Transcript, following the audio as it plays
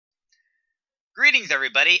Greetings,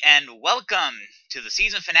 everybody, and welcome to the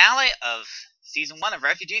season finale of Season 1 of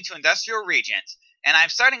Refugee to Industrial Regent. And I'm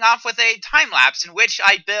starting off with a time-lapse in which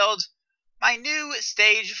I build my new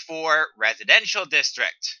Stage 4 residential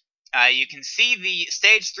district. You can see the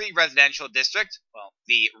Stage 3 residential district, well,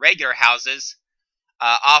 the regular houses,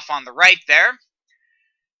 off on the right there.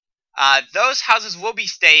 Those houses will be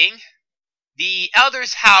staying. The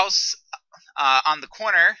Elder's house on the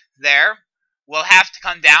corner there will have to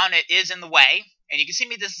come down. It is in the way. And you can see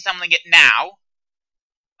me disassembling it now.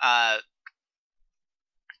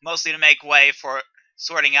 Mostly to make way for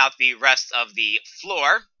sorting out the rest of the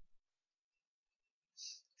floor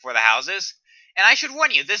for the houses. And I should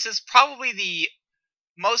warn you, this is probably the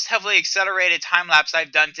most heavily accelerated time-lapse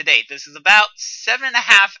I've done to date. This is about 7.5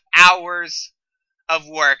 hours of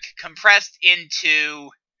work compressed into,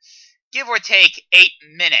 give or take, 8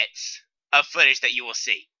 minutes of footage that you will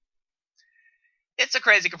see. It's a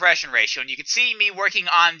crazy compression ratio, and you can see me working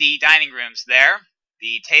on the dining rooms there,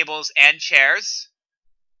 the tables and chairs.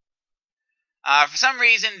 For some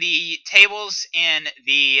reason, the tables in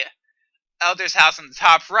the Elder's house on the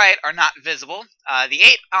top right are not visible. The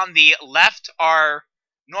 8 on the left are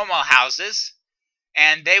normal houses,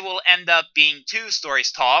 and they will end up being 2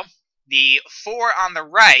 stories tall. The 4 on the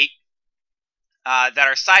right, that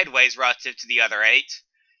are sideways relative to the other 8,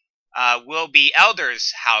 will be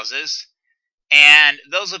Elder's houses, and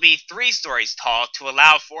those will be 3 stories tall to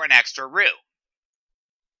allow for an extra room,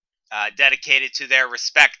 dedicated to their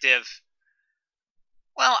respective,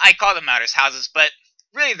 well, I call them elders' houses, but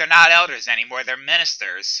really they're not elders anymore, they're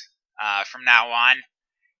ministers from now on,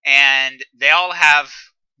 and they all have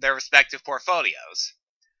their respective portfolios.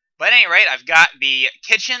 But at any rate, I've got the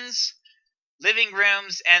kitchens, living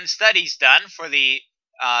rooms, and studies done for the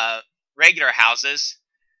regular houses.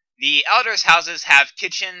 The elders' houses have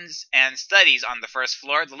kitchens and studies on the first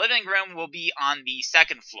floor. The living room will be on the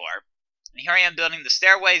second floor. And here I am building the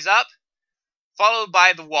stairways up, followed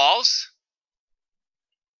by the walls.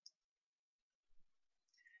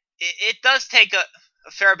 It does take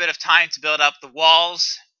a fair bit of time to build up the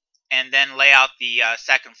walls and then lay out the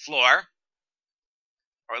second floor,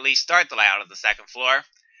 or at least start the layout of the second floor.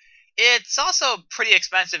 It's also pretty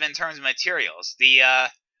expensive in terms of materials. The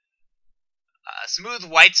smooth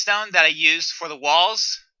white stone that I used for the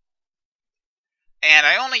walls, and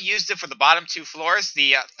I only used it for the bottom 2 floors.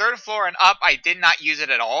 The third floor and up, I did not use it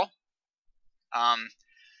at all.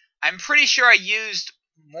 I'm pretty sure I used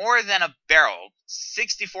more than a barrel.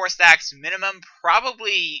 64 stacks minimum,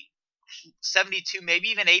 probably 72, maybe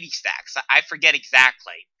even 80 stacks. I forget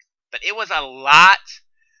exactly. But it was a lot,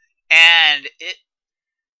 and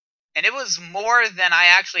it was more than I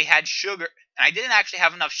actually had sugar. And I didn't actually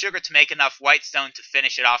have enough sugar to make enough white stone to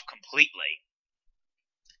finish it off completely.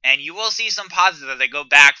 And you will see some positives as I go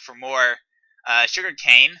back for more sugar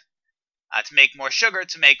cane, to make more sugar,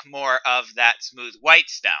 to make more of that smooth white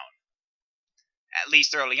stone. At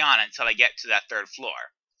least early on, until I get to that third floor.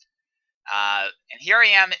 And here I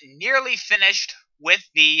am, nearly finished with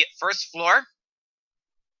the first floor.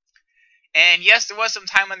 And yes, there was some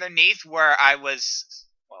time underneath where I was,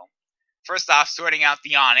 well, first off, sorting out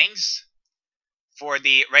the awnings for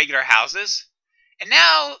the regular houses, and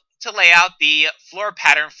now to lay out the floor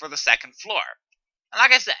pattern for the second floor. And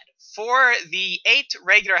like I said, for the 8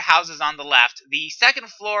 regular houses on the left, the second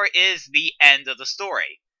floor is the end of the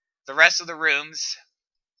story. The rest of the rooms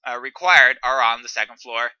required are on the second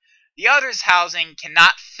floor. The Elder's housing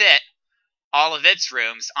cannot fit all of its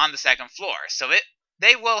rooms on the second floor, so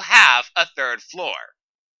they will have a third floor.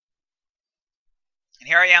 And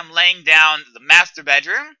here I am laying down the master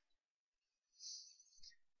bedroom.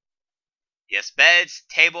 Yes, beds,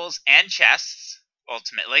 tables, and chests,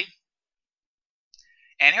 ultimately.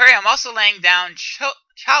 And here I am also laying down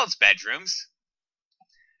child's bedrooms.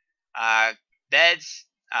 Beds,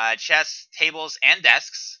 chests, tables, and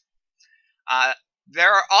desks.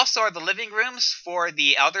 There are also the living rooms for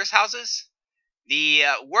the elders' houses, the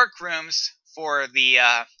work rooms for the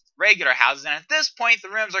regular houses, and at this point the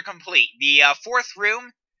rooms are complete. The 4th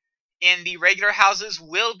room in the regular houses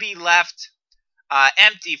will be left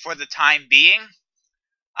empty for the time being.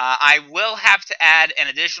 I will have to add an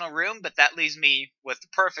additional room, but that leaves me with the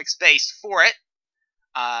perfect space for it.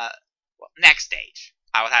 Well, next stage,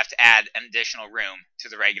 I will have to add an additional room to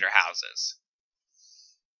the regular houses.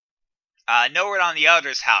 No word on the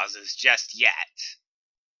elders' houses just yet,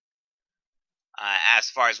 as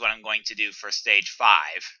far as what I'm going to do for Stage 5.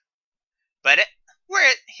 But we're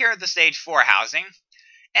here at the Stage 4 housing,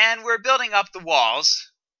 and we're building up the walls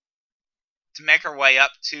to make our way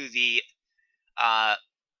up to the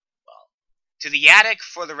attic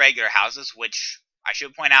for the regular houses, which I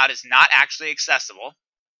should point out, is not actually accessible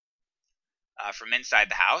from inside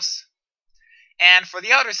the house. And for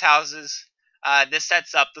the others' houses, this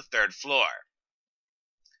sets up the third floor.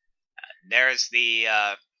 There's the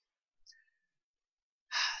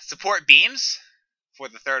support beams for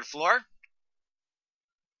the third floor.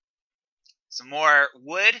 Some more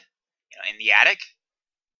wood, in the attic.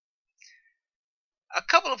 A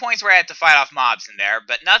couple of points where I had to fight off mobs in there,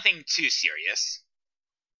 but nothing too serious.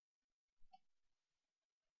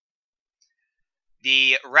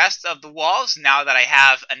 The rest of the walls, now that I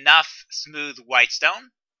have enough smooth white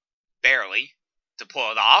stone, barely, to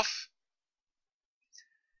pull it off.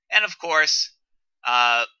 And of course,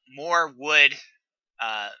 more wood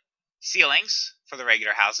ceilings for the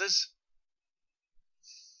regular houses.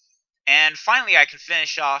 And finally, I can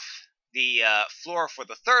finish off the floor for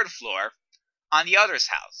the third floor on the other's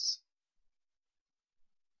house.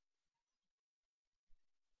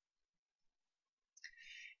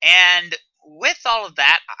 And with all of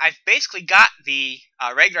that, I've basically got the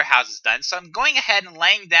regular houses done, so I'm going ahead and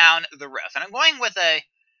laying down the roof. And I'm going with a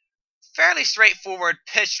fairly straightforward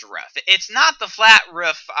pitched roof. It's not the flat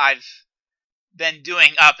roof I've been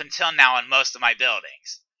doing up until now on most of my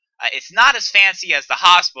buildings. It's not as fancy as the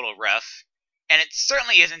hospital roof, and it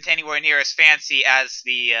certainly isn't anywhere near as fancy as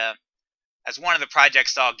as one of the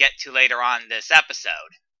projects I'll get to later on this episode.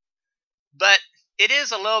 But it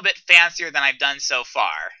is a little bit fancier than I've done so far.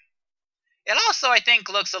 It also, I think,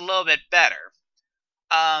 looks a little bit better.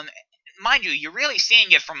 Mind you, you're really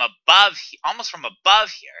seeing it from above, almost from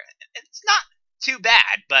above here. It's not too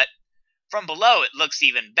bad, but from below it looks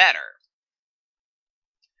even better.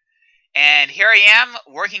 And here I am,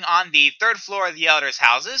 working on the third floor of the elders'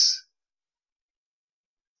 houses.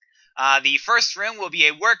 The first room will be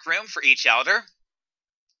a workroom for each elder.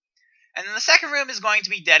 And then the second room is going to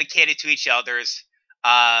be dedicated to each elder's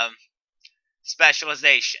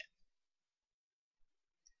specialization.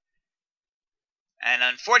 And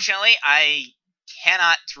unfortunately, I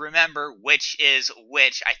cannot remember which is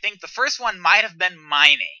which. I think the first one might have been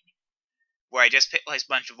mining, where I just placed a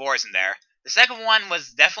bunch of ores in there. The second one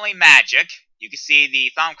was definitely magic. You can see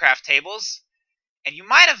the Thaumcraft tables. And you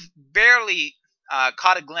might have barely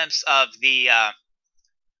caught a glimpse of the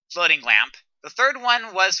floating lamp. The third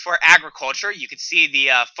one was for agriculture. You could see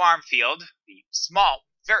the farm field, the small,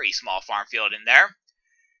 very small farm field in there.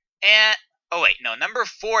 And, oh wait, no, number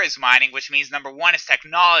 4 is mining, which means number 1 is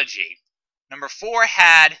technology. Number 4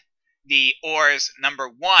 had the ores. Number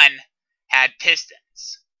 1 had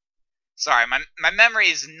pistons. Sorry, my memory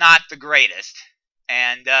is not the greatest.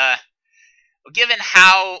 And given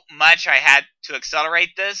how much I had to accelerate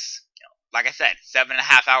this, like I said,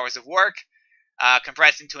 7.5 hours of work,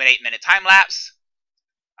 compressed into an 8-minute time lapse.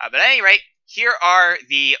 But at any rate, here are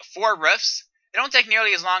the 4 roofs. They don't take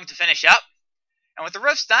nearly as long to finish up. And with the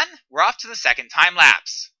roofs done, we're off to the second time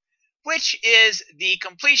lapse, which is the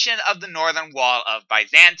completion of the northern wall of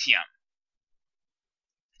Byzantium.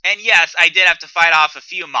 And yes, I did have to fight off a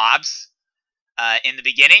few mobs in the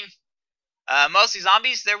beginning. Mostly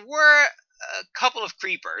zombies. There were a couple of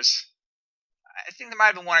creepers. I think there might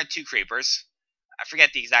have been 1 or 2 creepers. I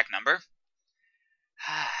forget the exact number.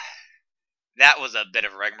 That was a bit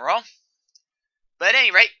of a rigmarole. But at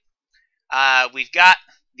any rate, we've got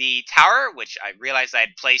the tower, which I realized I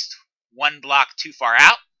had placed 1 block too far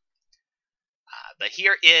out. But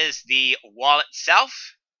here is the wall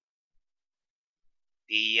itself.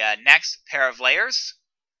 The next pair of layers,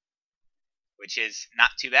 which is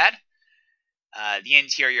not too bad. The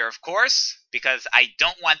interior, of course, because I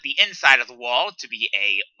don't want the inside of the wall to be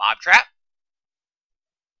a mob trap.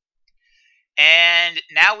 And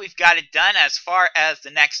now we've got it done as far as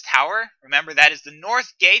the next tower. Remember, that is the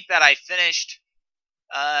north gate that I finished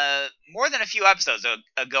more than a few episodes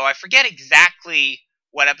ago. I forget exactly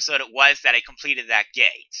what episode it was that I completed that gate.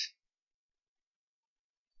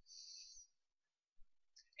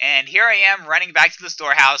 And here I am running back to the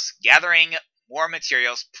storehouse, gathering more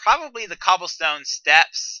materials, probably the cobblestone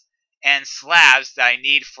steps and slabs that I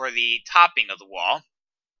need for the topping of the wall.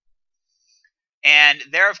 And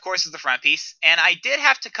there, of course, is the front piece. And I did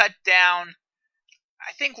have to cut down,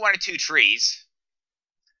 I think, 1 or 2 trees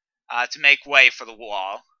to make way for the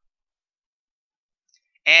wall.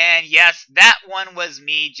 And yes, that one was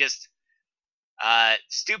me just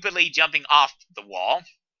stupidly jumping off the wall.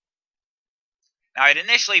 Now, I'd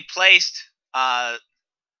initially placed the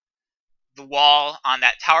wall on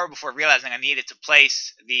that tower before realizing I needed to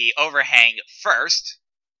place the overhang first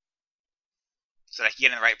so that I could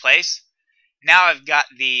get in the right place. Now I've got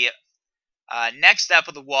the next step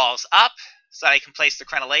of the walls up so that I can place the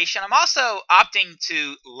crenellation. I'm also opting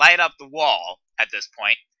to light up the wall at this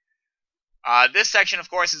point. This section, of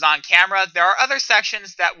course, is on camera. There are other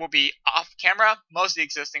sections that will be off camera. Most of the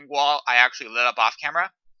existing wall I actually lit up off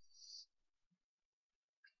camera.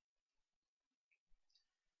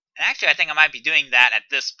 And actually, I think I might be doing that at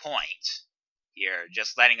this point here.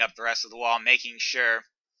 Just lighting up the rest of the wall, making sure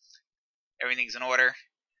everything's in order.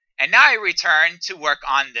 And now I return to work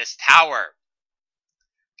on this tower,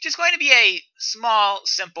 which is going to be a small,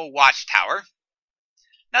 simple watchtower.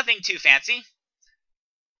 Nothing too fancy,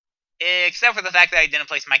 except for the fact that I didn't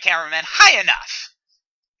place my cameraman high enough.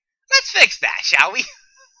 Let's fix that, shall we?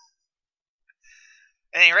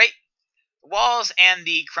 At any rate, the walls and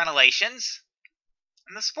the crenellations,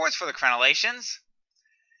 and the supports for the crenellations.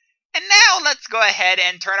 And now let's go ahead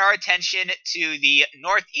and turn our attention to the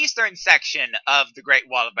northeastern section of the Great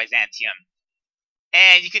Wall of Byzantium.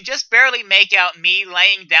 And you can just barely make out me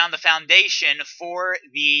laying down the foundation for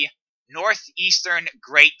the northeastern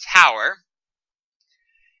Great Tower.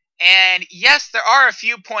 And yes, there are a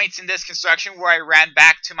few points in this construction where I ran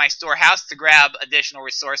back to my storehouse to grab additional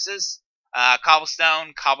resources.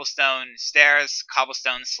 Cobblestone, cobblestone stairs,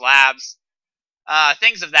 cobblestone slabs,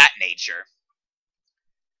 things of that nature.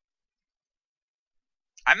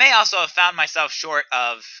 I may also have found myself short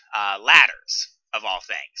of ladders, of all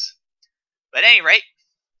things. But at any rate,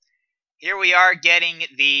 here we are getting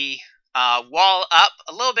the wall up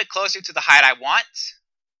a little bit closer to the height I want,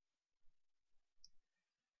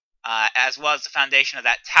 as well as the foundation of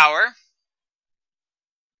that tower.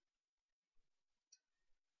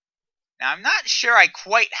 Now, I'm not sure I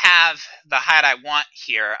quite have the height I want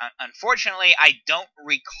here. Unfortunately, I don't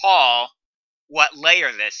recall what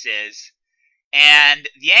layer this is, and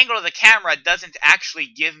the angle of the camera doesn't actually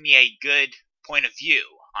give me a good point of view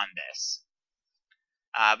on this.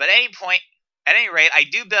 But at any rate, I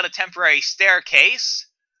do build a temporary staircase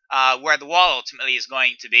where the wall ultimately is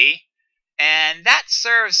going to be, and that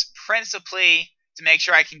serves principally to make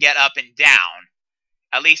sure I can get up and down,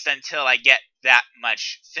 at least until I get that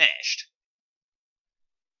much finished.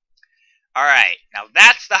 Alright, now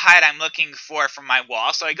that's the height I'm looking for from my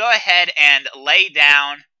wall, so I go ahead and lay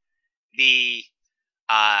down the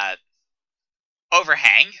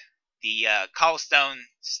overhang, the cobblestone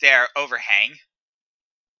stair overhang,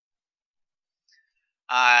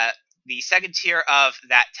 the second tier of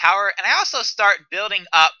that tower, and I also start building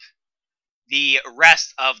up the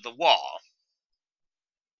rest of the wall,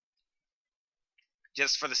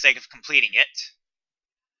 just for the sake of completing it.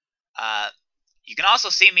 You can also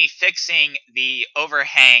see me fixing the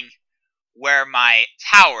overhang where my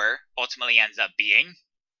tower ultimately ends up being,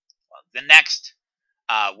 well, the next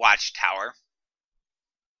watchtower.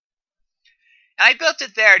 And I built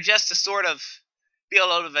it there just to sort of be a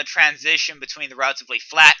little bit of a transition between the relatively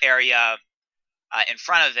flat area in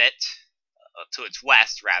front of it, to its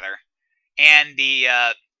west rather, and the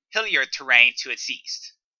hillier terrain to its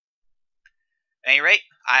east. At any rate,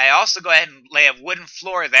 I also go ahead and lay a wooden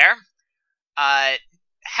floor there.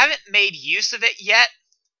 Haven't made use of it yet,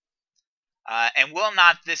 and will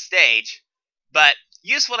not at this stage, but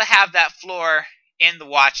useful to have that floor in the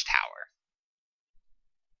watchtower.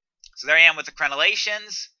 So there I am with the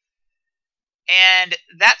crenellations, and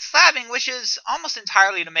that slabbing, which is almost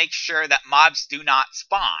entirely to make sure that mobs do not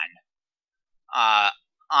spawn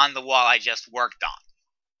on the wall I just worked on,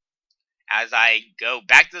 as I go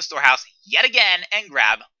back to the storehouse yet again and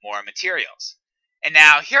grab more materials. And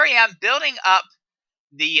now here I am building up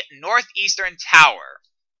the northeastern tower.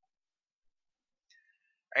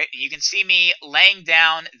 Right, you can see me laying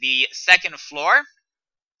down the second floor,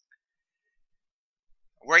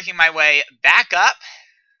 working my way back up,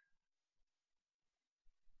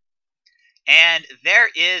 and there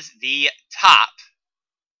is the top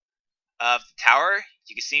of the tower.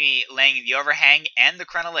 You can see me laying the overhang and the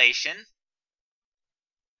crenellation,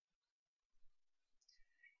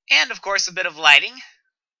 and of course a bit of lighting,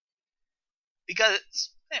 because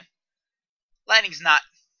lighting's not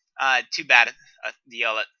too bad a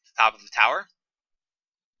deal at the top of the tower.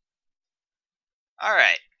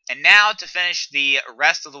 Alright, and now to finish the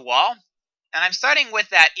rest of the wall. And I'm starting with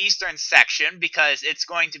that eastern section because it's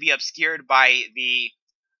going to be obscured by the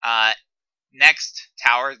next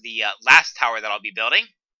tower, the last tower that I'll be building.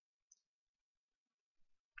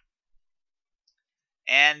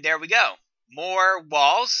 And there we go. More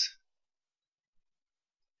walls.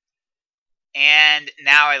 And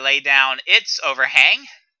now I lay down its overhang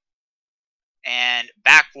and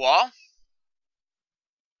back wall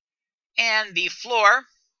and the floor.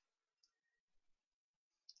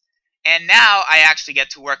 And now I actually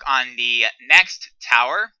get to work on the next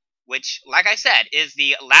tower, which, like I said, is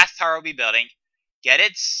the last tower I'll be building. Get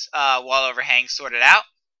its wall overhang sorted out.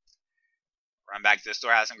 run back to the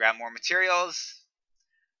storehouse and grab more materials.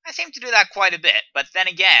 I seem to do that quite a bit, but then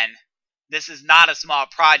again, this is not a small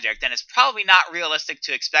project, and it's probably not realistic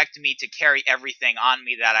to expect me to carry everything on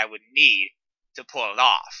me that I would need to pull it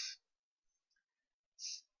off.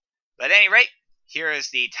 But at any rate, here is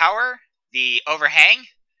the tower, the overhang,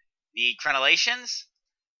 the crenellations,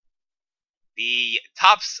 the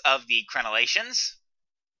tops of the crenellations.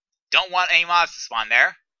 Don't want any mobs to spawn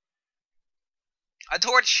there. A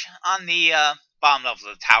torch on the bottom level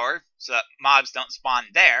of the tower so that mobs don't spawn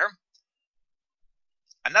there.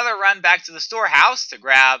 Another run back to the storehouse to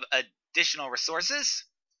grab additional resources.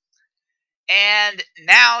 And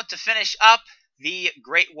now to finish up the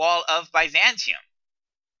Great Wall of Byzantium.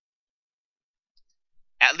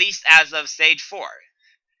 At least as of stage 4.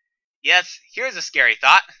 Yes, here's a scary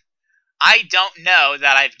thought. I don't know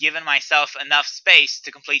that I've given myself enough space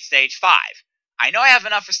to complete stage 5. I know I have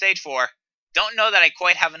enough for stage 4. Don't know that I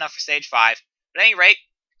quite have enough for stage 5. But at any rate,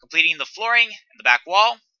 completing the flooring and the back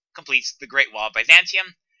wall completes the Great Wall of Byzantium.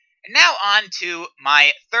 And now on to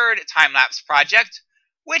my third time-lapse project,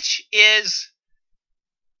 which is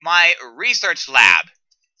my research lab.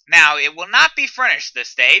 Now, it will not be furnished this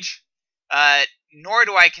stage, nor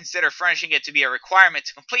do I consider furnishing it to be a requirement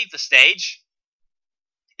to complete the stage.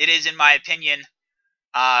 It is, in my opinion,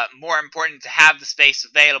 more important to have the space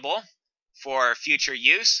available for future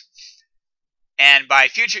use. And by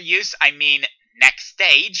future use, I mean next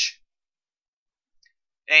stage.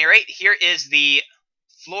 At any rate, here is the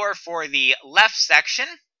floor for the left section,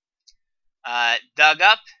 dug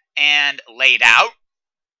up and laid out.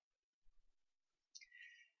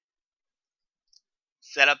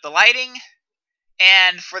 Set up the lighting,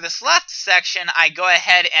 and for this left section, I go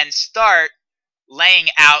ahead and start laying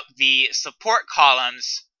out the support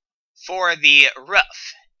columns for the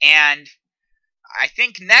roof. And I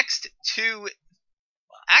think next to,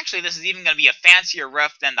 actually this is even going to be a fancier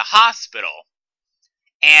roof than the hospital.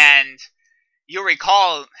 And you'll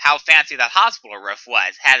recall how fancy that hospital roof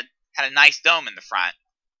was. Had a nice dome in the front.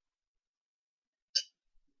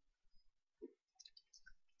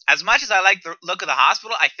 As much as I like the look of the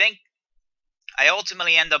hospital, I think I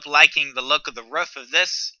ultimately end up liking the look of the roof of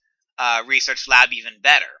this research lab even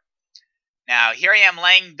better. Now, here I am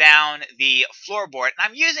laying down the floorboard, and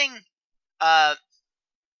I'm using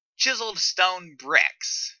chiseled stone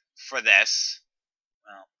bricks for this.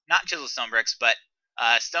 Well, not chiseled stone bricks, but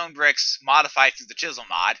stone bricks modified through the chisel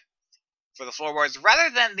mod for the floorboards,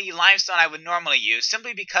 rather than the limestone I would normally use,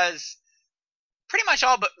 simply because pretty much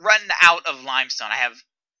all but run out of limestone. I have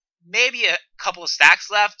maybe a couple of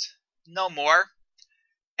stacks left, no more.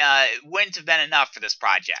 It wouldn't have been enough for this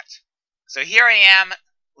project. So here I am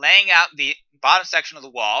laying out the bottom section of the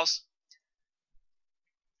walls.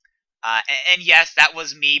 And yes, that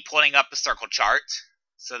was me pulling up a circle chart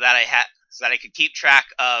so that I could keep track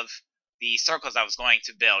of the circles I was going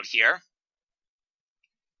to build here.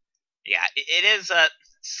 Yeah, it is a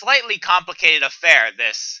slightly complicated affair,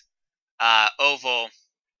 this oval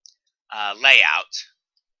layout.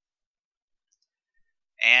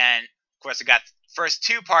 And of course, I got the first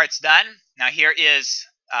two parts done. Now here is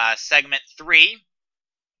segment 3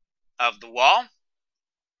 of the wall.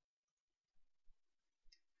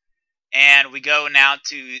 And we go now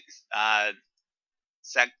to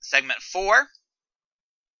segment 4.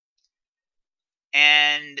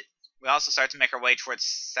 And we also start to make our way towards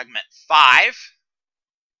segment 5.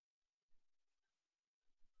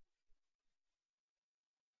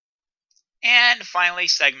 And finally,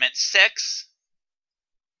 segment 6.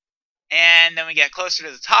 And then we get closer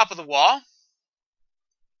to the top of the wall.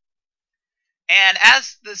 And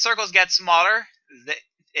as the circles get smaller,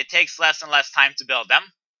 it takes less and less time to build them.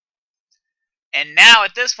 And now,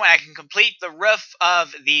 at this point, I can complete the roof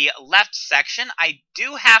of the left section. I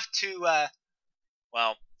do have to,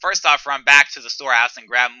 well, first off, run back to the storehouse and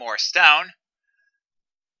grab more stone.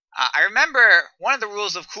 I remember one of the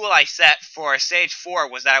rules of cool I set for stage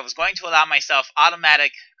 4 was that I was going to allow myself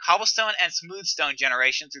automatic cobblestone and smooth stone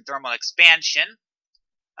generation through thermal expansion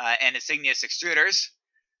and insignious extruders.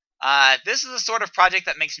 This is the sort of project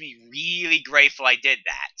that makes me really grateful I did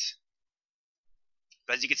that.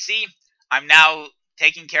 But as you can see, I'm now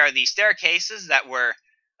taking care of the staircases that were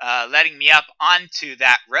letting me up onto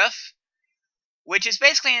that roof, which is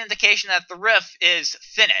basically an indication that the roof is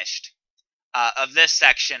finished of this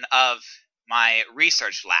section of my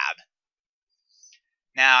research lab.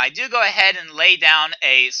 Now, I do go ahead and lay down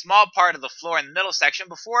a small part of the floor in the middle section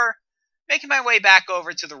before making my way back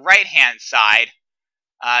over to the right-hand side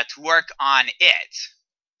to work on it.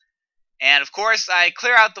 And of course, I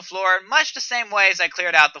clear out the floor much the same way as I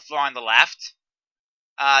cleared out the floor on the left.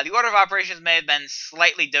 The order of operations may have been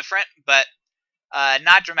slightly different, but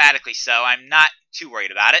Not dramatically so. I'm not too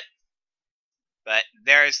worried about it. But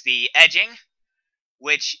there's the edging,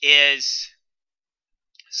 which is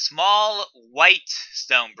small white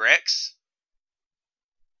stone bricks.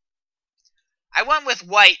 I went with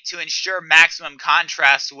white to ensure maximum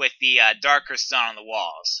contrast with the darker stone on the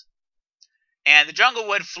walls. And the jungle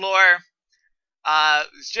wood floor,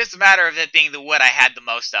 it's just a matter of it being the wood I had the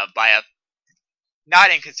most of by a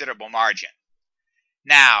not inconsiderable margin.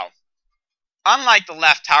 Now, unlike the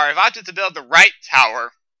left tower, I've opted to build the right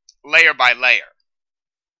tower layer by layer.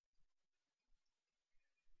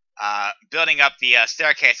 Building up the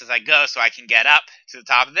staircase as I go so I can get up to the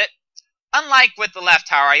top of it. Unlike with the left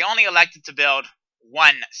tower, I only elected to build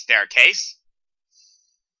one staircase.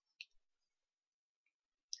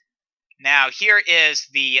 Now here is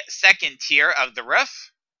the second tier of the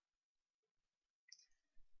roof.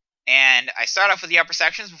 And I start off with the upper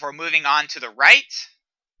sections before moving on to the right.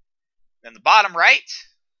 Then the bottom right.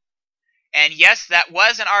 And yes, that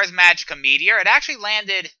was an Ars Magica meteor. It actually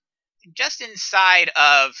landed just inside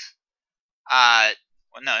of,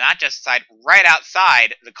 well, no, not just inside, right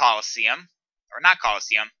outside the Colosseum. Or not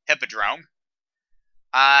Colosseum, Hippodrome.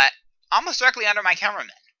 Almost directly under my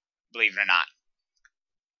cameraman, believe it or not.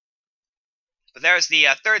 But there's the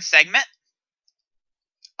third segment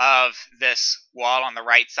of this wall on the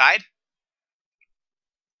right side.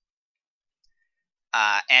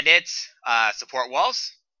 And its support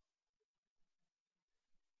walls.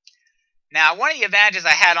 Now, one of the advantages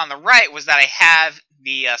I had on the right was that I have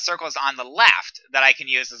the circles on the left that I can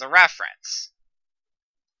use as a reference.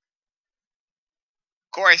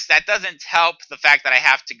 Of course, that doesn't help the fact that I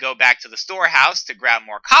have to go back to the storehouse to grab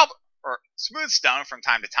more cobble or smooth stone from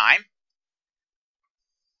time to time.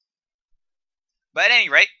 But at any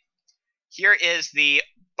rate, here is the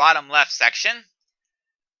bottom left section.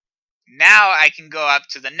 Now I can go up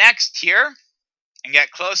to the next tier and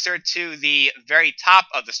get closer to the very top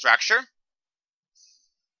of the structure.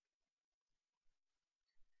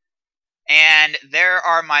 And there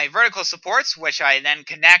are my vertical supports, which I then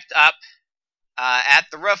connect up at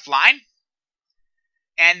the roof line.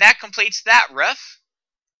 And that completes that roof.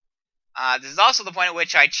 This is also the point at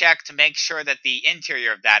which I check to make sure that the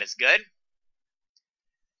interior of that is good.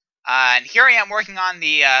 And here I am working on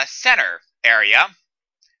the center area,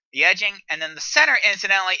 the edging, and then the center,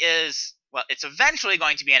 incidentally, is, well, it's eventually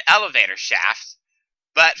going to be an elevator shaft,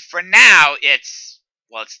 but for now, it's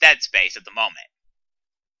dead space at the moment.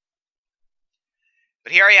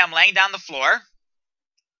 But here I am laying down the floor.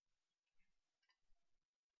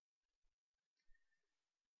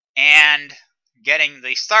 And getting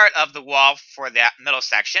the start of the wall for that middle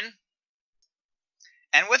section.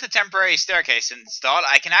 And with a temporary staircase installed,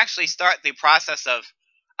 I can actually start the process of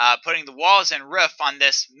putting the walls and roof on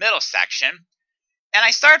this middle section. And I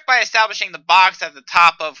start by establishing the box at the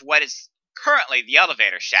top of what is currently the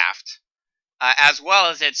elevator shaft, as well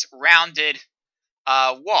as its rounded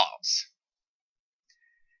walls.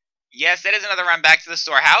 Yes, it is another run back to the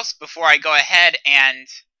storehouse before I go ahead and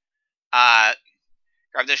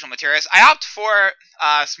grab additional materials. I opt for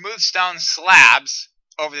smooth stone slabs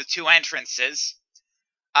over the two entrances,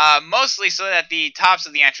 mostly so that the tops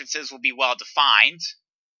of the entrances will be well defined.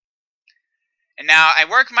 And now I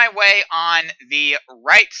work my way on the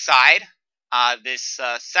right side, this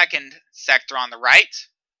second sector on the right.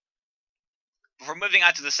 Before moving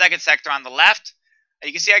on to the second sector on the left,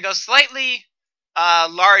 you can see I go slightly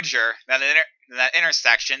larger than that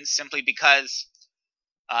intersection, simply because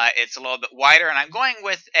it's a little bit wider, and I'm going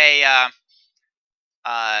with a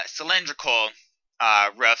cylindrical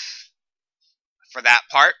roof for that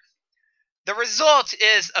part. The result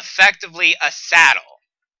is effectively a saddle.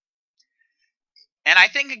 And I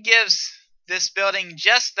think it gives this building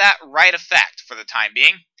just that right effect for the time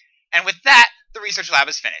being. And with that, the research lab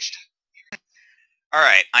is finished.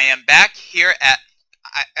 Alright, I am back here at...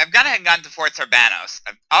 I've gone ahead and gone to Fort Sarbanos.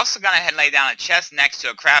 I've also gone ahead and laid down a chest next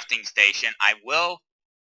to a crafting station. I will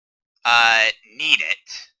need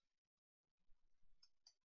it.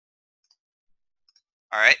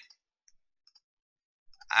 Alright.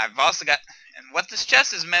 I've also got... And what this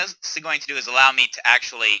chest is mostly going to do is allow me to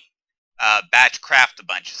actually batch craft a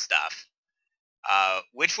bunch of stuff,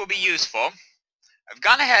 which will be useful. I've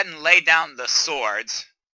gone ahead and laid down the swords.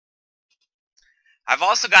 I've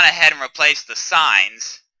also gone ahead and replaced the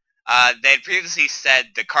signs. They'd previously said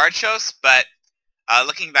the Karchos, but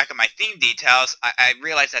looking back at my theme details, I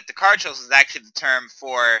realized that the Karchos is actually the term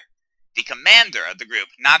for the commander of the group,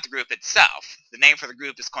 not the group itself. The name for the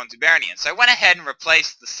group is Contubernian. So I went ahead and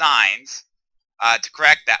replaced the signs to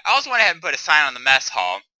correct that. I also went ahead and put a sign on the mess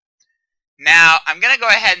hall. Now, I'm going to go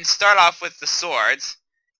ahead and start off with the swords.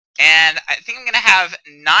 And I think I'm going to have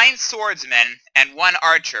 9 swordsmen and 1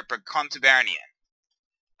 archer per contubernian,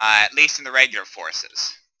 at least in the regular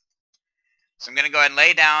forces. So I'm going to go ahead and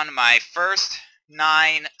lay down my first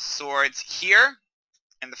 9 swords here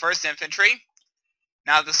in the 1st infantry.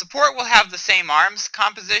 Now the support will have the same arms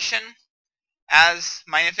composition as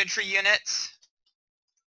my infantry units,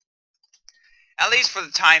 at least for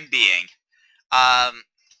the time being.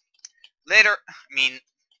 Later,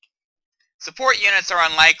 support units are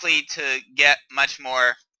unlikely to get much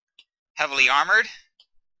more heavily armored,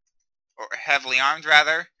 or heavily armed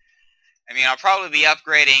rather. I'll probably be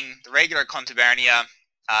upgrading the regular contubernia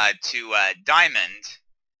to diamond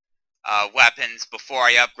weapons before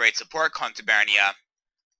I upgrade support contubernia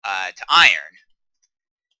to iron.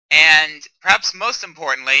 And perhaps most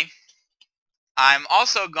importantly, I'm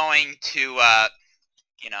also going to,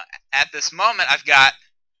 at this moment I've got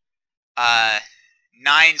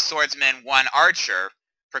 9 swordsmen, 1 archer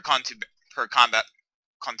per combat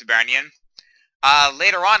contubernian.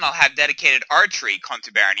 Later on I'll have dedicated archery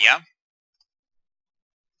contubernia,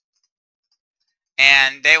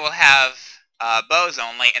 and they will have bows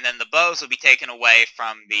only, and then the bows will be taken away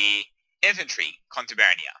from the infantry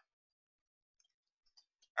contubernia.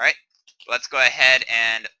 Alright, let's go ahead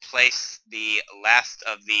and place the last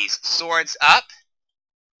of these swords up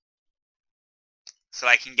so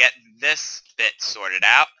I can get this bit sorted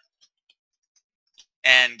out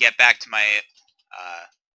and get back to my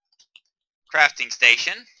crafting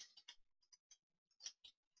station.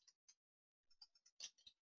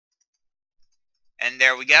 And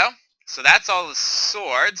there we go. So that's all the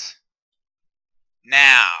swords.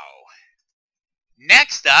 Now,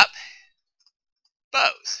 next up,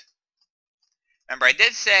 bows. Remember, I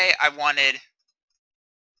did say I wanted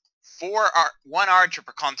 1 archer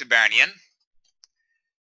per contubernian.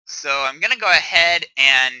 So I'm going to go ahead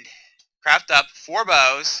and craft up 4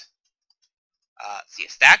 bows. Let's see, a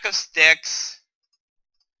stack of sticks.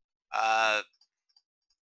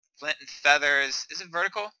 Flint and feathers. Is it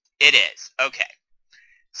vertical? It is. Okay.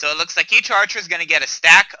 So it looks like each archer is going to get a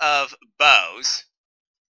stack of bows.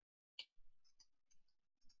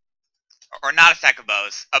 Or not a stack of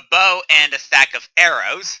bows. A bow and a stack of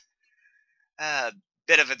arrows.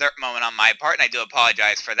 Bit of a dirt moment on my part, and I do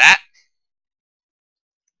apologize for that.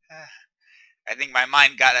 I think my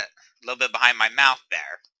mind got a little bit behind my mouth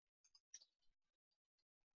there.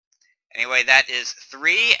 Anyway, that is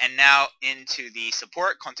 3, and now into the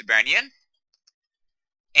support contubernian.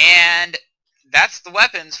 And that's the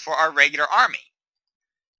weapons for our regular army.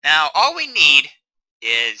 Now, all we need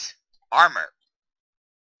is armor.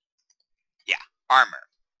 Yeah, armor.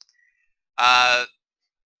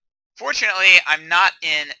 Fortunately, I'm not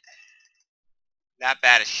in that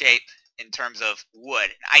bad a shape in terms of wood.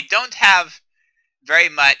 I don't have very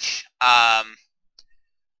much,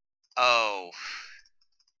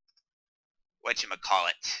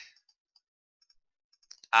 whatchamacallit?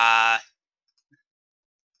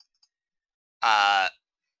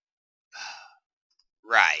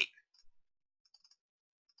 Right.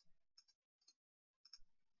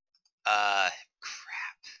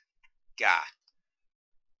 Crap. God.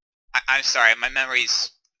 I'm sorry, my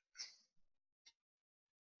memory's...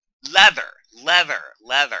 Leather.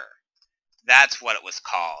 That's what it was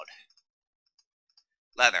called.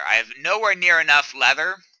 Leather. I have nowhere near enough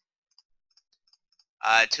leather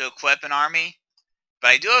to equip an army, but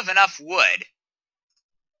I do have enough wood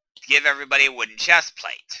to give everybody a wooden chest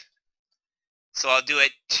plate. So I'll do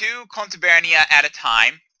it 2 contubernia at a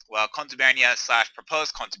time. Well, contubernia /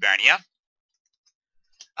 proposed contubernia.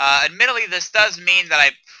 Admittedly, this does mean that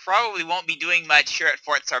I probably won't be doing much here at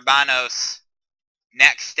Fort Sarbanos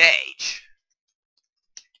next stage.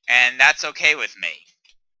 And that's okay with me.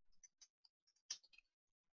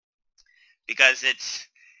 Because it's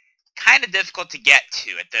kind of difficult to get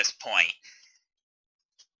to at this point.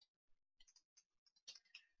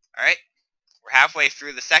 Alright, we're halfway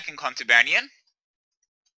through the 2nd contubernian.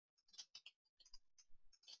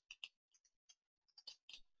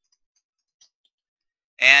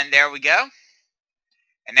 And there we go.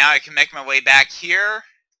 And now I can make my way back here,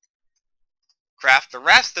 craft the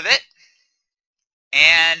rest of it,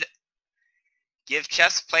 and give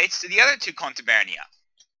chest plates to the other 2 contubernia.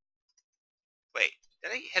 Wait,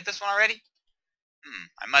 did I hit this one already?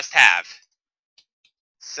 I must have.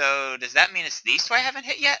 So, does that mean it's these 2 I haven't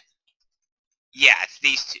hit yet? Yeah, it's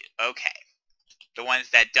these 2. Okay. The ones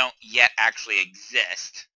that don't yet actually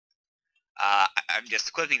exist. I'm just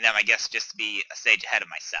equipping them, I guess, just to be a stage ahead of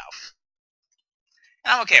myself.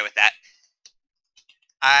 And I'm okay with that.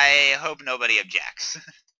 I hope nobody objects.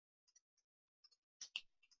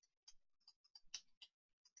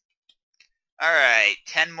 Alright,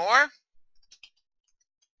 10 more.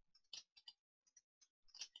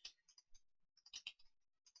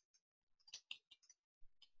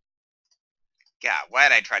 God, why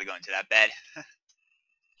did I try to go into that bed?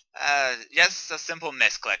 Just a simple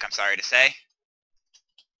misclick, I'm sorry to say.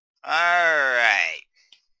 Alright.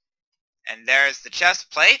 And there's the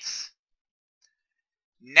chest plates.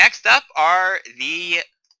 Next up are the,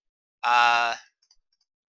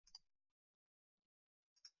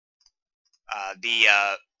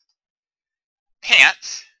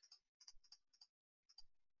 pants.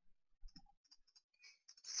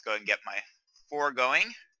 Let's go ahead and get my 4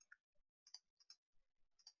 going.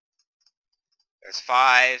 There's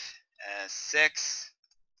 5, 6,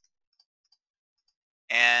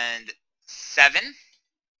 and 7.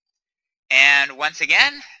 And once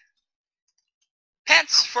again,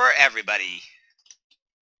 pants for everybody.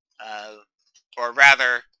 Or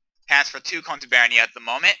rather, pants for 2 Contubernia at the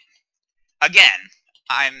moment. Again,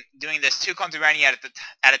 I'm doing this 2 Contubernia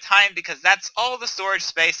at a time because that's all the storage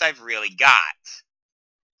space I've really got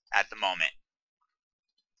at the moment.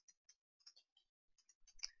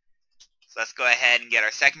 So let's go ahead and get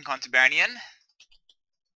our second Contubernian.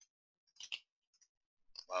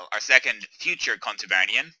 Well, our second future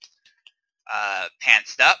Contubernian.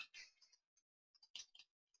 Pantsed up.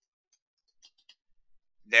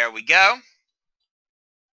 There we go.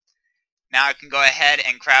 Now I can go ahead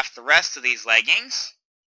and craft the rest of these leggings.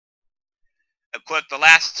 Equip the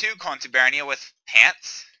last 2 Contubernia with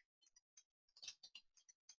pants.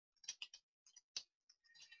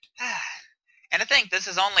 And I think this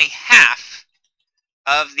is only half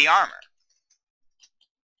of the armor.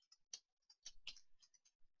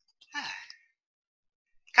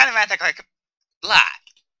 Kind of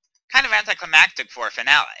anticlimactic for a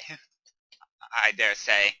finale, I dare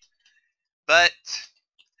say. But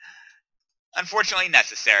unfortunately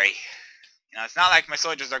necessary. You know, it's not like my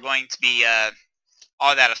soldiers are going to be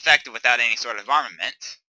all that effective without any sort of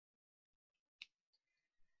armament.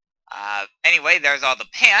 Anyway, there's all the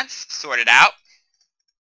pants sorted out.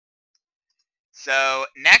 So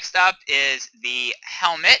next up is the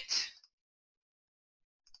helmet.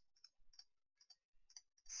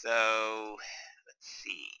 So let's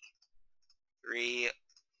see. 3,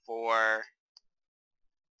 4,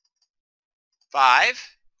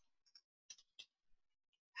 5.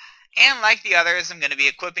 And like the others, I'm going to be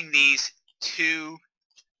equipping these 2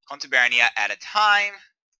 Contubernia at a time.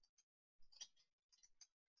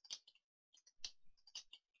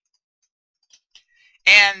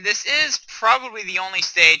 And this is probably the only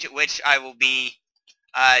stage at which I will be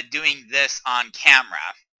doing this on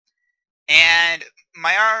camera. And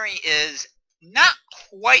my army is not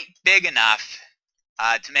quite big enough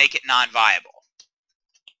to make it non-viable.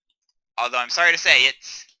 Although I'm sorry to say,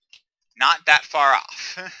 it's not that far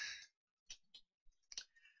off.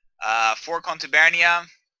 4 Contubernia,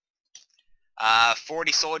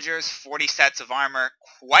 40 soldiers, 40 sets of armor,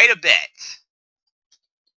 quite a bit.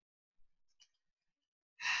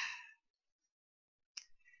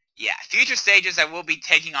 Yeah, future stages I will be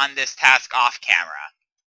taking on this task off camera.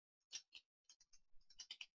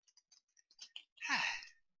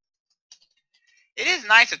 It is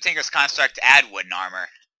nice of Tinker's Construct to add wooden armor.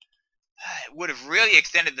 It would have really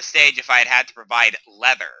extended the stage if I had had to provide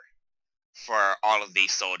leather for all of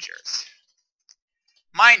these soldiers.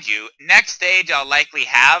 Mind you, next stage I'll likely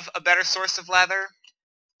have a better source of leather.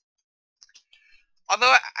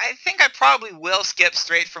 Although I think I probably will skip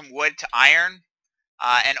straight from wood to iron.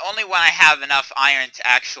 And only when I have enough iron to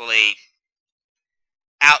actually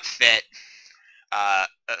outfit a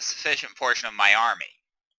sufficient portion of my army.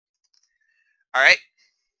 Alright.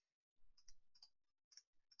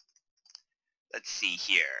 Let's see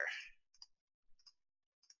here.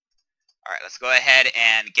 Alright, let's go ahead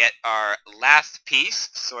and get our last piece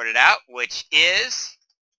sorted out, which is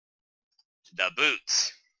the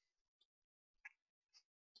boots.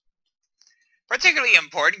 Particularly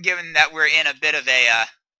important given that we're in a bit of a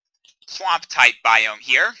swamp-type biome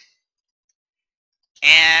here.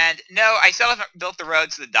 And no, I still haven't built the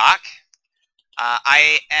road to the dock.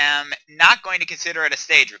 I am not going to consider it a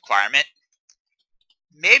stage requirement.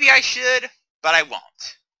 Maybe I should, but I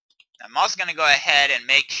won't. I'm also going to go ahead and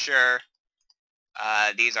make sure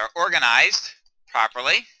these are organized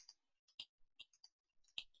properly.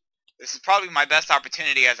 This is probably my best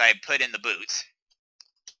opportunity as I put in the boots.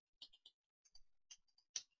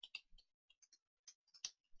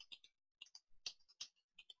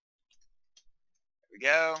 There we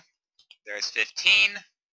go. There's 15.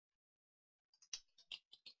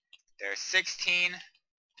 There's 16.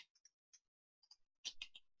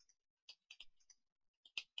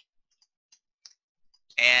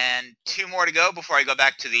 And 2 more to go before I go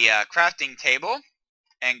back to the crafting table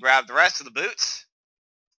and grab the rest of the boots.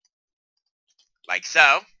 Like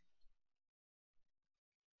so.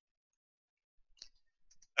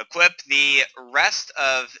 Equip the rest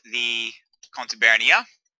of the Contubernia.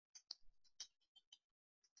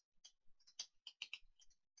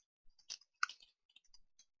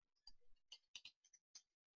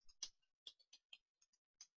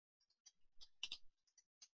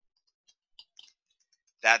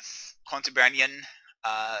 That's Contubernian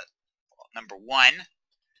number 1.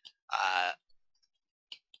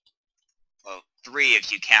 Well, 3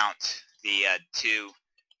 if you count the 2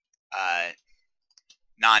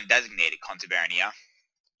 non-designated Contubernia,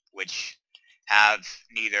 which have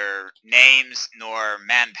neither names nor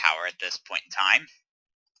manpower at this point in time,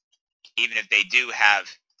 even if they do have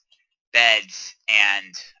beds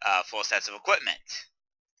and full sets of equipment.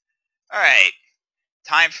 Alright,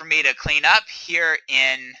 time for me to clean up here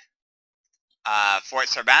in Fort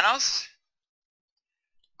Sarbanos.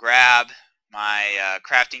 Grab my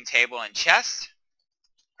crafting table and chest,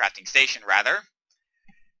 crafting station rather,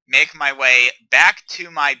 make my way back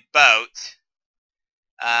to my boat,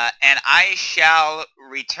 and I shall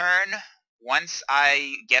return once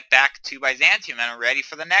I get back to Byzantium and I'm ready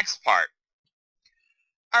for the next part.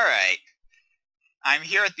 Alright, I'm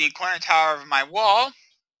here at the corner tower of my wall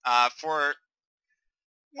for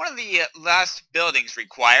one of the last buildings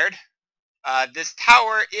required. This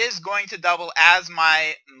tower is going to double as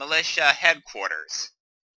my militia headquarters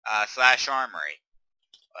slash armory.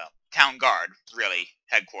 Well, town guard, really,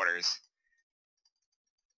 headquarters.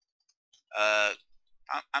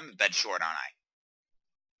 I'm a bit short, aren't I?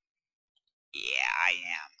 Yeah, I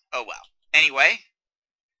am. Oh well. Anyway,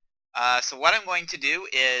 so what I'm going to do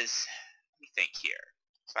is, let me think here.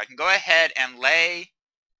 So I can go ahead and lay,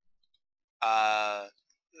 how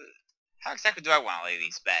exactly do I want to lay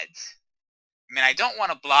these beds? I mean, I don't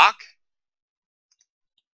want to block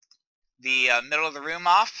the middle of the room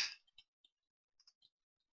off.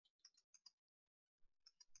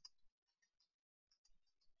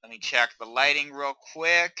 Let me check the lighting real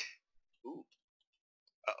quick. Ooh.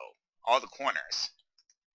 Uh-oh. All the corners.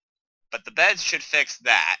 But the beds should fix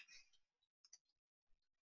that.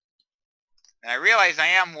 And I realize I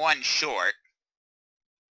am 1 short.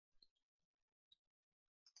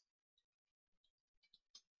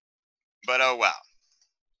 But oh well.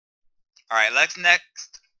 Alright, let's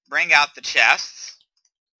next bring out the chests.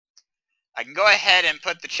 I can go ahead and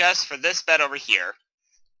put the chest for this bed over here,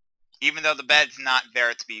 even though the bed's not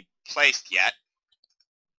there to be placed yet.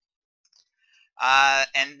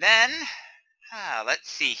 And then, let's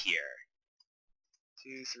see here.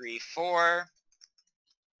 2, 3, 4,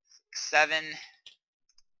 6, 7.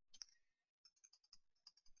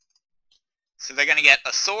 So they're going to get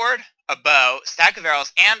a sword, a bow, stack of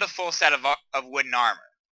arrows, and a full set of wooden armor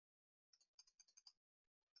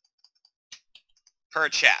per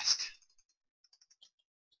chest.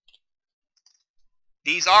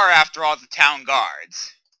 These are, after all, the town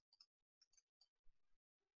guards.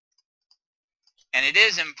 And it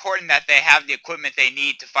is important that they have the equipment they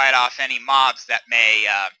need to fight off any mobs that may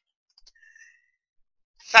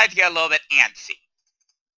decide to get a little bit antsy.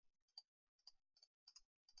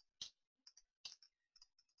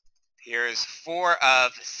 Here's 4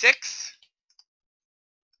 of 6.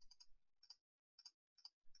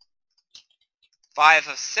 5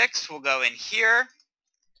 of 6 will go in here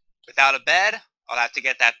without a bed. I'll have to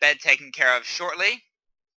get that bed taken care of shortly.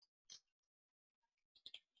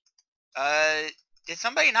 Did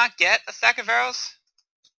somebody not get a stack of arrows?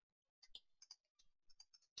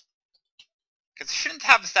 Because I shouldn't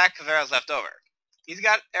have a stack of arrows left over. He's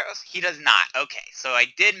got arrows? He does not. Okay, so I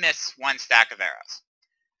did miss 1 stack of arrows.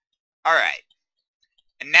 Alright.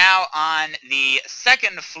 And now on the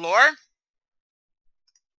 2nd floor,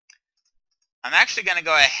 I'm actually going to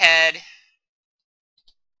go ahead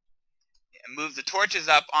and move the torches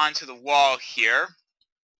up onto the wall here.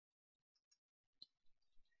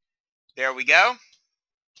 There we go.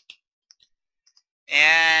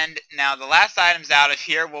 And now the last items out of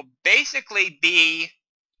here will basically be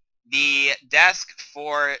the desk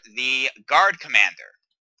for the guard commander.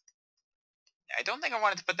 I don't think I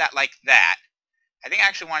wanted to put that like that. I think I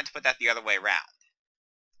actually wanted to put that the other way around.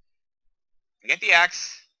 Get the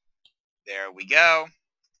X. There we go.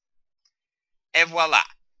 Et voila.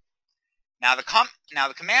 Now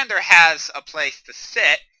the commander has a place to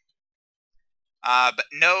sit, but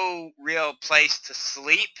no real place to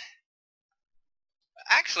sleep.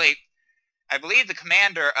 Actually, I believe the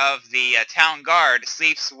commander of the town guard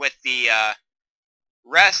sleeps with the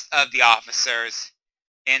rest of the officers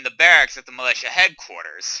in the barracks at the militia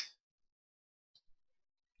headquarters.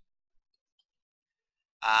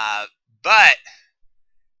 But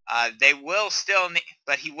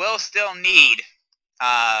he will still need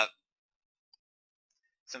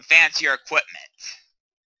some fancier equipment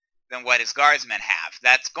than what his guardsmen have.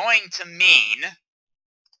 That's going to mean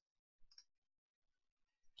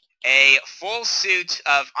a full suit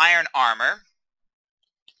of iron armor,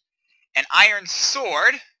 an iron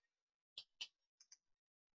sword.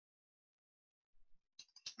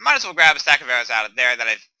 Might as well grab a stack of arrows out of there that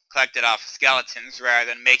I've collected off skeletons rather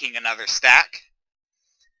than making another stack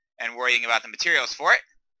and worrying about the materials for it.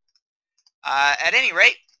 At any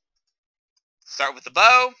rate, start with the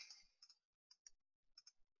bow.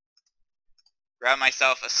 Grab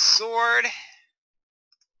myself a sword,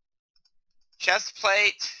 chest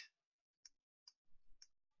plate,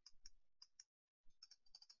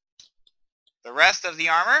 the rest of the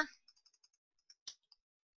armor.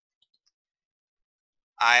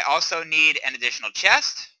 I also need an additional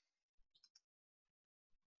chest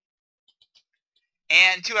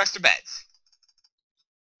and 2 extra beds.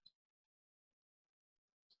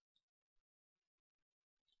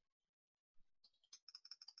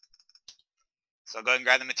 So I'll go ahead and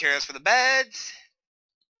grab the materials for the beds.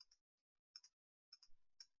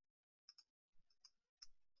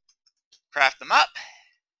 Craft them up.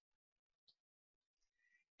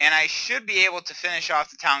 And I should be able to finish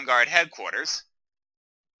off the town guard headquarters.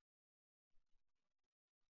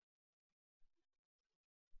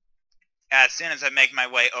 As soon as I make my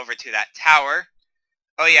way over to that tower.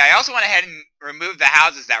 Oh yeah, I also went ahead and removed the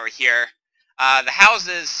houses that were here. The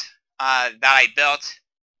houses that I built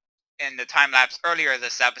in the time-lapse earlier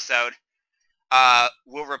this episode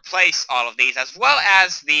will replace all of these, as well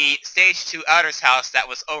as the Stage 2 Elder's house that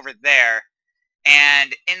was over there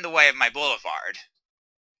and in the way of my boulevard.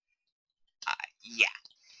 Yeah.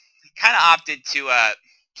 Kind of opted to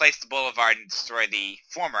place the boulevard and destroy the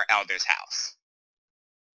former Elder's house.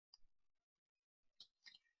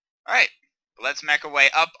 Alright, let's make our way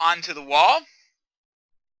up onto the wall.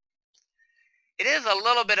 It is a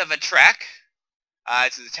little bit of a trek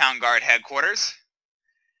to the town guard headquarters.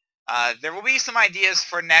 There will be some ideas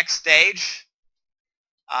for next stage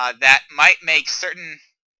that might make certain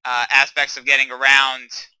aspects of getting around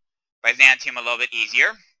Byzantium a little bit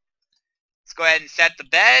easier. Let's go ahead and set the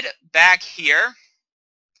bed back here.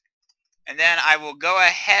 And then I will go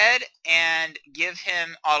ahead and give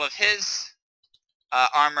him all of his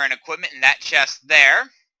armor and equipment in that chest there.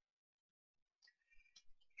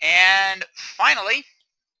 And finally,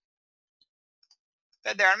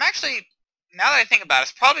 there. I'm actually, now that I think about it,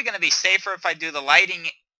 it's probably going to be safer if I do the lighting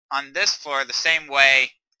on this floor the same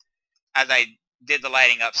way as I did the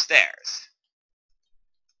lighting upstairs,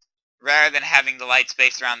 rather than having the light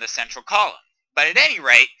spaced around the central column. But at any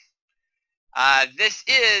rate, this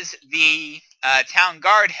is the town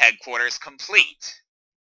guard headquarters complete.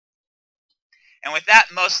 And with that,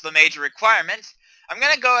 most of the major requirements, I'm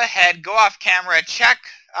going to go ahead, go off camera, check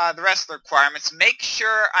the rest of the requirements, make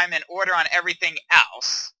sure I'm in order on everything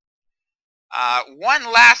else.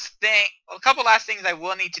 One last thing, a couple last things I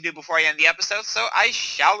will need to do before I end the episode, so I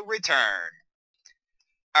shall return.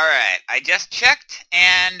 Alright, I just checked,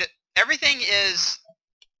 and everything is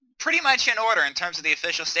pretty much in order in terms of the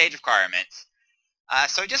official stage requirements.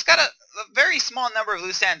 So I just got a very small number of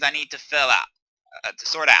loose ends I need to fill out, to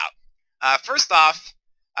sort out. First off,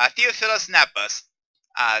 Theophilus Nepos,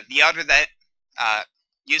 the elder that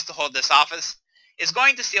used to hold this office, is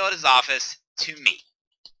going to seal his office to me.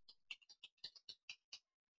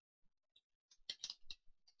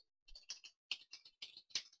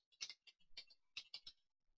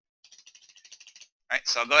 Alright,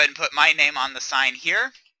 so I'll go ahead and put my name on the sign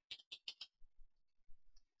here.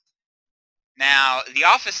 Now, the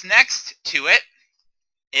office next to it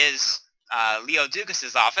is Leo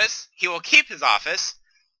Ducas's office. He will keep his office,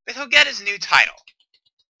 but he'll get his new title.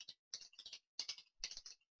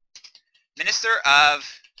 Minister of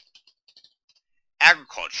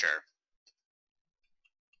Agriculture.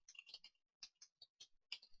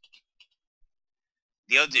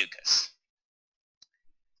 Leo Ducas.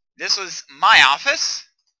 This was my office,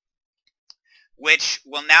 which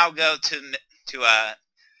will now go to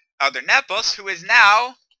Elder Nepos, who is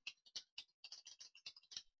now,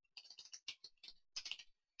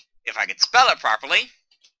 if I could spell it properly,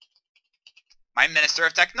 my Minister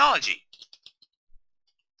of Technology.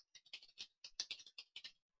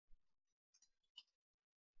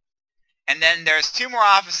 And then there's 2 more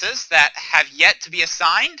offices that have yet to be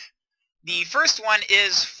assigned. The first one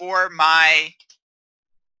is for my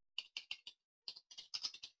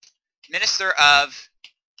Minister of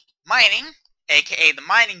Mining, aka the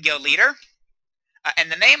Mining Guild Leader.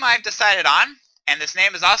 And the name I've decided on And this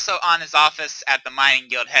name is also on his office at the Mining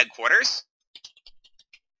Guild headquarters.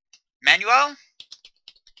 Manuel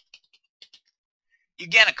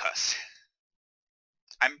Eugenicus.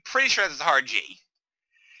 I'm pretty sure this is a hard G.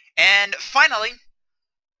 And finally,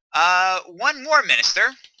 one more minister.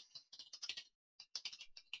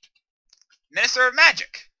 Minister of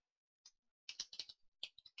Magic.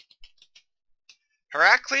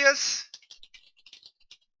 Heraclius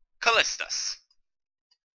Callistus.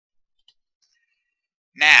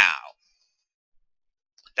 Now,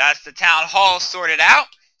 that's the town hall sorted out.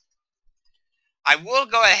 I will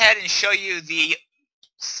go ahead and show you the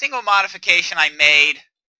single modification I made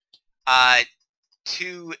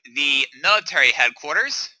to the military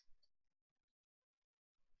headquarters.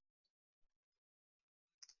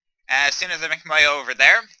 As soon as I make my way over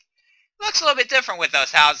there, it looks a little bit different with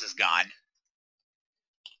those houses gone.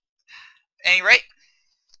 At any rate,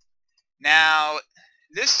 now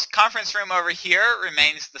this conference room over here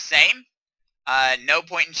remains the same. No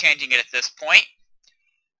point in changing it at this point.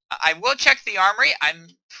 I will check the armory. I'm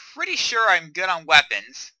pretty sure I'm good on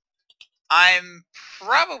weapons. I'm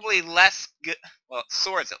probably less good, well,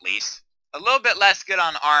 swords at least, a little bit less good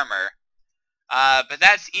on armor, but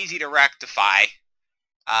that's easy to rectify.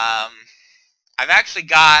 I've actually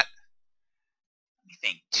got, let me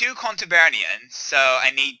think, 2 Contubernians, so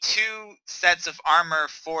I need 2 sets of armor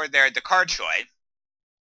for their Decarchoi.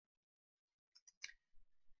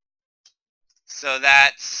 So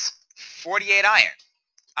that's 48 iron.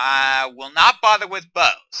 I will not bother with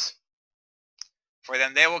bows. For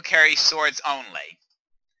them, they will carry swords only.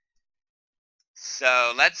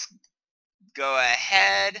 So let's go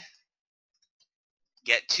ahead,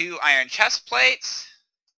 get 2 iron chest plates.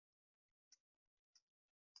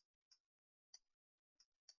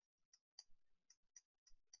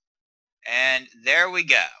 And there we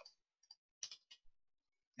go.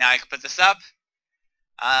 Now I can put this up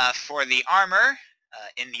for the armor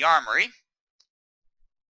in the armory.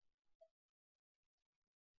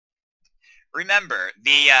 Remember,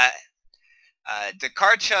 the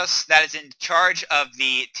Decarchos that is in charge of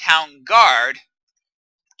the town guard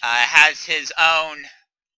has his own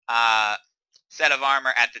set of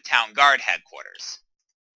armor at the town guard headquarters.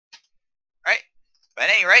 Right? But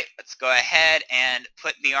at any rate, let's go ahead and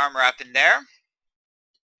put the armor up in there.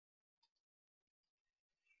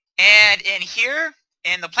 And in here,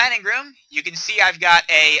 in the planning room, you can see I've got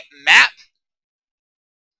a map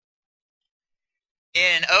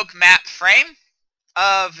in an oak map frame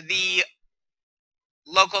of the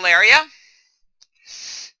local area.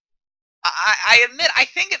 I admit, I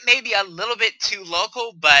think it may be a little bit too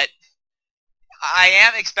local, but I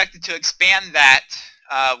am expected to expand that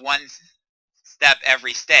one step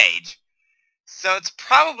every stage. So it's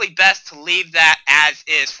probably best to leave that as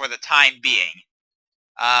is for the time being.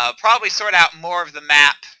 Probably sort out more of the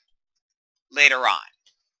map later on.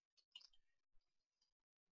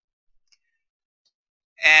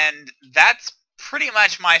 And that's pretty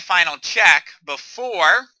much my final check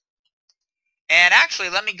before. And actually,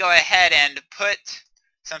 let me go ahead and put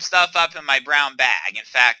some stuff up in my brown bag. In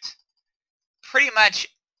fact, pretty much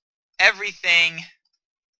everything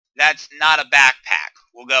that's not a backpack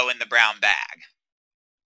will go in the brown bag.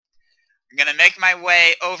 I'm going to make my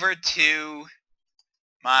way over to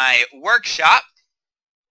my workshop.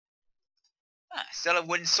 Still a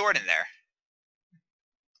wooden sword in there.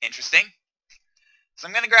 Interesting. So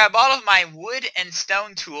I'm going to grab all of my wood and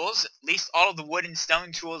stone tools, at least all of the wood and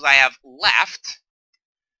stone tools I have left.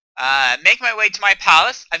 Make my way to my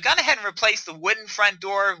palace. I've gone ahead and replaced the wooden front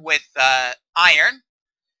door with iron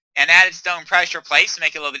and added stone pressure plates to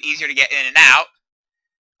make it a little bit easier to get in and out.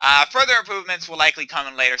 Further improvements will likely come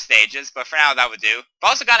in later stages, but for now that would do. I've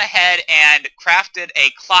also gone ahead and crafted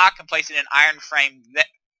a clock and placed it in an iron frame,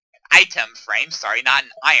 item frame, sorry, not an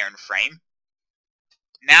iron frame.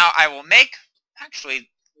 Now I will make, actually,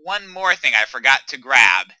 one more thing I forgot to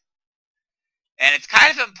grab. And it's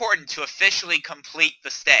kind of important to officially complete the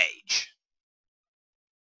stage.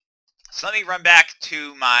 So let me run back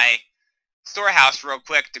to my storehouse real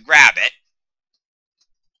quick to grab it.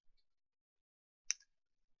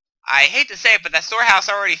 I hate to say it, but that storehouse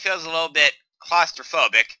already feels a little bit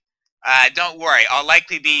claustrophobic. Don't worry, I'll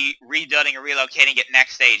likely be rebuilding or relocating it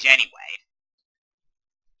next stage anyway.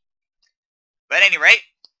 But at any rate,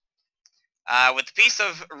 with the piece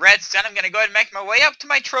of redstone, I'm going to go ahead and make my way up to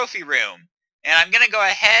my trophy room. And I'm going to go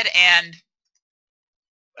ahead and,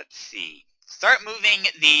 let's see, start moving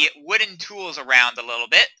the wooden tools around a little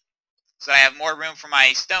bit so I have more room for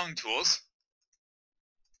my stone tools.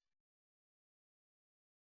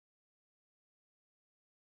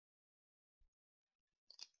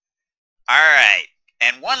 Alright,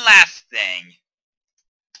 and one last thing.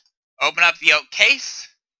 Open up the oak case.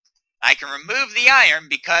 I can remove the iron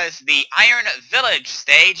because the Iron Village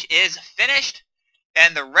stage is finished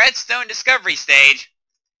and the Redstone Discovery stage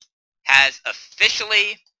has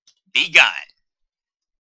officially begun.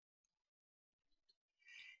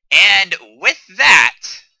 And with that,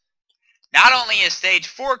 not only is Stage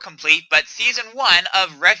 4 complete, but Season 1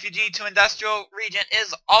 of Refugee to Industrial Regent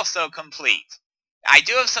is also complete. I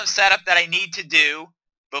do have some setup that I need to do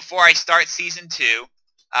before I start Season 2.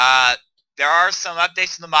 There are some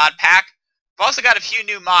updates to the mod pack. I've also got a few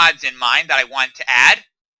new mods in mind that I want to add.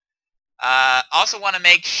 Also want to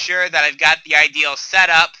make sure that I've got the ideal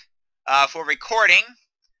setup for recording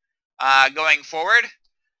going forward.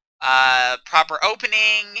 Proper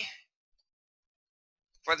opening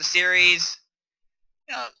for the series.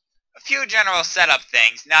 You know, a few general setup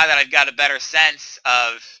things now that I've got a better sense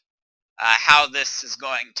of how this is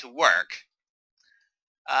going to work.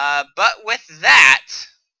 But with that,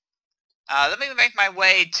 let me make my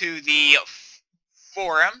way to the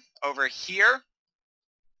forum over here.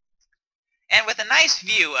 And with a nice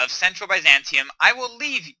view of Central Byzantium, I will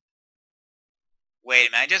leave... Wait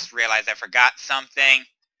a minute, I just realized I forgot something.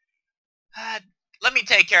 Let me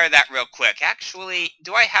take care of that real quick. Actually,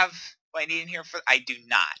 do I have what I need in here for... I do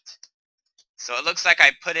not. So it looks like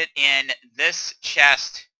I put it in this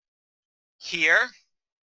chest here.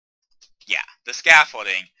 Yeah, the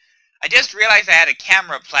scaffolding. I just realized I had a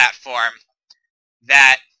camera platform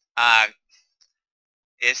that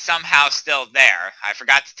is somehow still there. I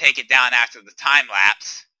forgot to take it down after the time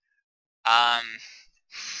lapse.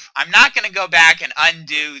 I'm not going to go back and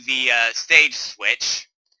undo the stage switch.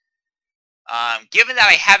 Given that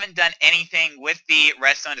I haven't done anything with the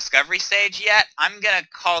Redstone Discovery stage yet, I'm going to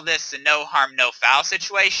call this a no harm, no foul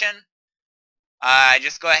situation.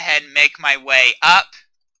 Just go ahead and make my way up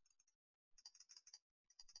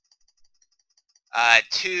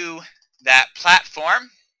to that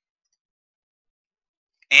platform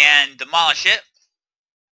and demolish it.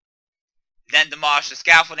 Then demolish the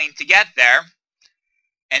scaffolding to get there.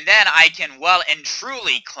 And then I can well and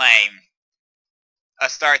truly claim a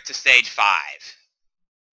start to Stage 5.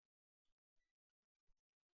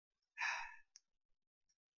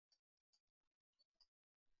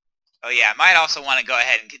 Oh yeah, I might also want to go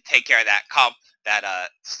ahead and take care of that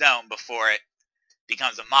stone before it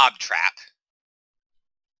becomes a mob trap.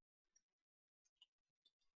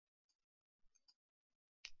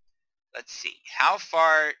 Let's see, how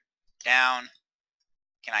far down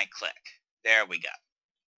can I click? There we go.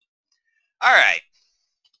 Alright.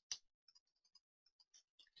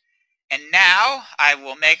 And now I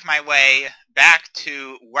will make my way back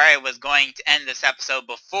to where I was going to end this episode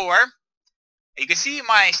before. You can see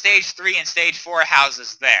my Stage 3 and Stage 4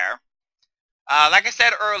 houses there. Like I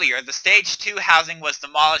said earlier, the Stage 2 housing was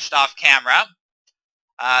demolished off camera.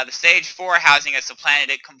 The Stage 4 housing has supplanted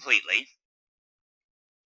it completely.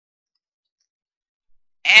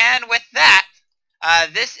 And with that,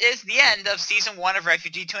 this is the end of Season 1 of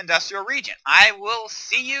Refugee to Industrial Regent. I will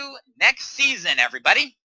see you next season,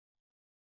 everybody.